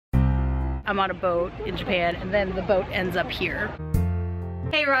I'm on a boat in Japan and then the boat ends up here.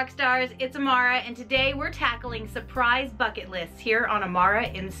 Hey Rockstars, it's Amara, and today we're tackling surprise bucket lists here on Amara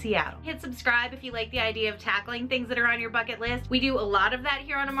in Seattle. Hit subscribe if you like the idea of tackling things that are on your bucket list. We do a lot of that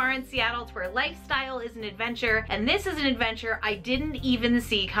here on Amara in Seattle. It's where lifestyle is an adventure, and this is an adventure I didn't even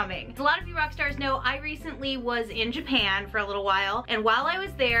see coming. As a lot of you Rockstars know, I recently was in Japan for a little while, and while I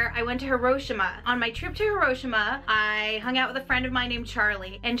was there, I went to Hiroshima. On my trip to Hiroshima, I hung out with a friend of mine named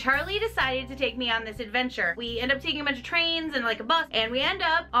Charlie, and Charlie decided to take me on this adventure. We ended up taking a bunch of trains and like a bus, and we ended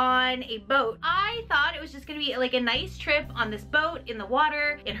up on a boat. I thought it was just gonna be like a nice trip on this boat in the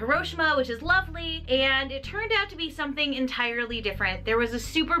water in Hiroshima, which is lovely, and it turned out to be something entirely different. There was a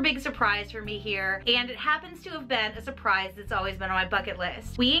super big surprise for me here, and it happens to have been a surprise that's always been on my bucket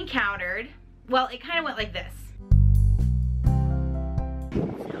list. We encountered, well, it kind of went like this.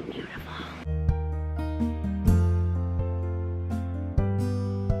 So beautiful.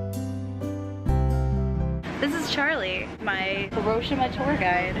 This is Charlie, my Hiroshima tour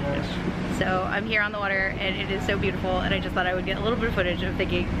guide. So I'm here on the water and it is so beautiful, and I just thought I would get a little bit of footage of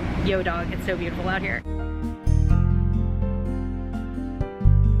thinking, yo dog, it's so beautiful out here.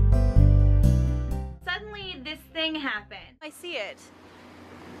 Suddenly this thing happened. I see it.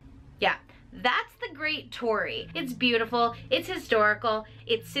 Yeah. That's the Great Torii. It's beautiful, it's historical,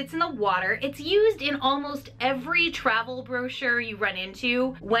 it sits in the water, it's used in almost every travel brochure you run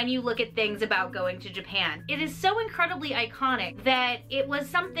into when you look at things about going to Japan. It is so incredibly iconic that it was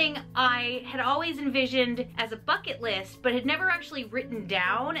something I had always envisioned as a bucket list, but had never actually written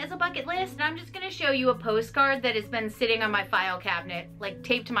down as a bucket list. And I'm just gonna show you a postcard that has been sitting on my file cabinet, like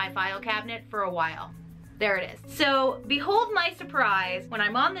taped to my file cabinet for a while. There it is. So behold my surprise when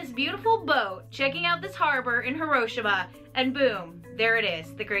I'm on this beautiful boat checking out this harbor in Hiroshima, and boom, there it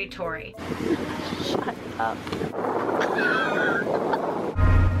is, the Great Torii. Shut up.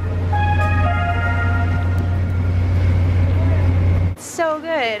 So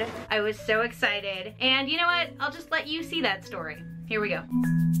good. I was so excited. And you know what? I'll just let you see that story. Here we go.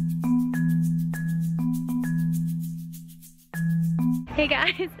 Hey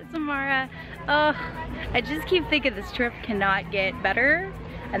guys, it's Amara. I just keep thinking this trip cannot get better,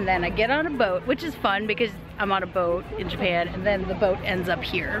 and then I get on a boat, which is fun because I'm on a boat in Japan and then the boat ends up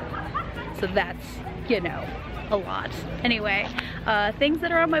here. So that's, you know, a lot. Anyway, things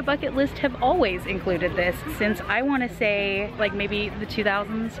that are on my bucket list have always included this since I want to say like maybe the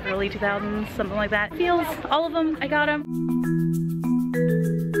 2000s, early 2000s, something like that. Feels, all of them, I got them.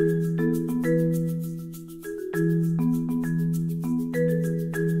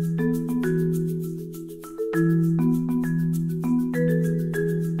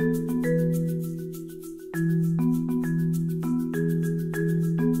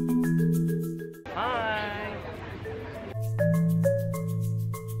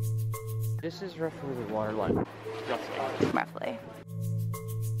 This is roughly the water line. Roughly.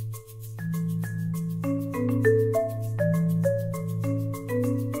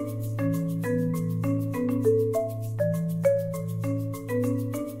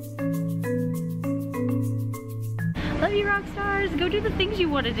 Love you, rock stars. Go do the things you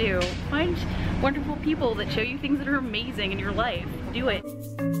want to do. Find wonderful people that show you things that are amazing in your life. Do it.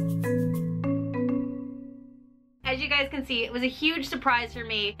 As you guys can see, it was a huge surprise for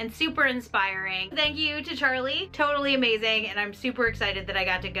me and super inspiring. Thank you to Charlie, totally amazing, and I'm super excited that I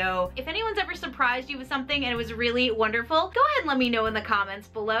got to go. If anyone's ever surprised you with something and it was really wonderful, go ahead and let me know in the comments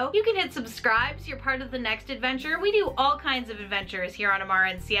below. You can hit subscribe so you're part of the next adventure. We do all kinds of adventures here on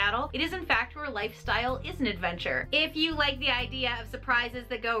Amara in Seattle. It is in fact where lifestyle is an adventure. If you like the idea of surprises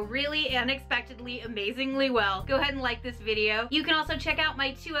that go really unexpectedly, amazingly well, go ahead and like this video. You can also check out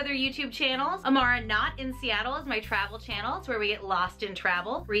my 2 other YouTube channels. Amara Not in Seattle is my travel channel. It's where we get lost in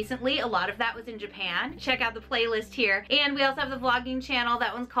travel. Recently, a lot of that was in Japan. Check out the playlist here. And we also have the vlogging channel.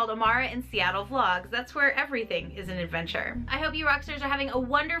 That one's called Amara in Seattle Vlogs. That's where everything is an adventure. I hope you rockstars are having a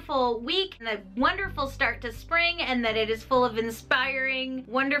wonderful week and a wonderful start to spring, and that it is full of inspiring,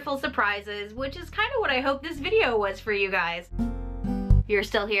 wonderful surprises, which is kind of what I hope this video was for you guys. You're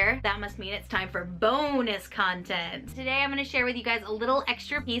still here? That must mean it's time for bonus content. Today I'm gonna share with you guys a little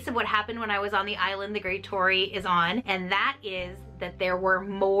extra piece of what happened when I was on the island the Great Torii is on, and that is that there were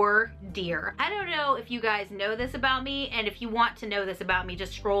more deer. I don't know if you guys know this about me, and if you want to know this about me,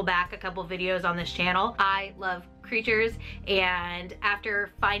 just scroll back a couple videos on this channel. I love creatures, and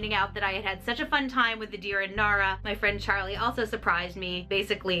after finding out that I had had such a fun time with the deer in Nara, my friend Charlie also surprised me,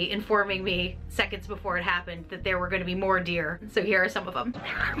 basically informing me seconds before it happened that there were going to be more deer. So here are some of them.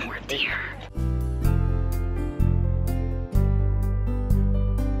 There are more deer.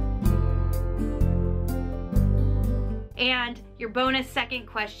 And Your bonus second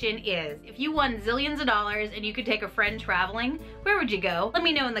question is, if you won zillions of dollars and you could take a friend traveling, where would you go? Let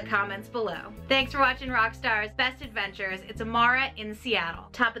me know in the comments below. Thanks for watching Rockstars Best Adventures. It's Amara in Seattle.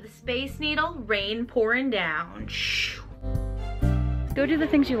 Top of the Space Needle, rain pouring down. Go do the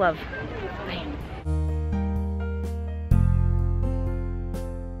things you love. Bam.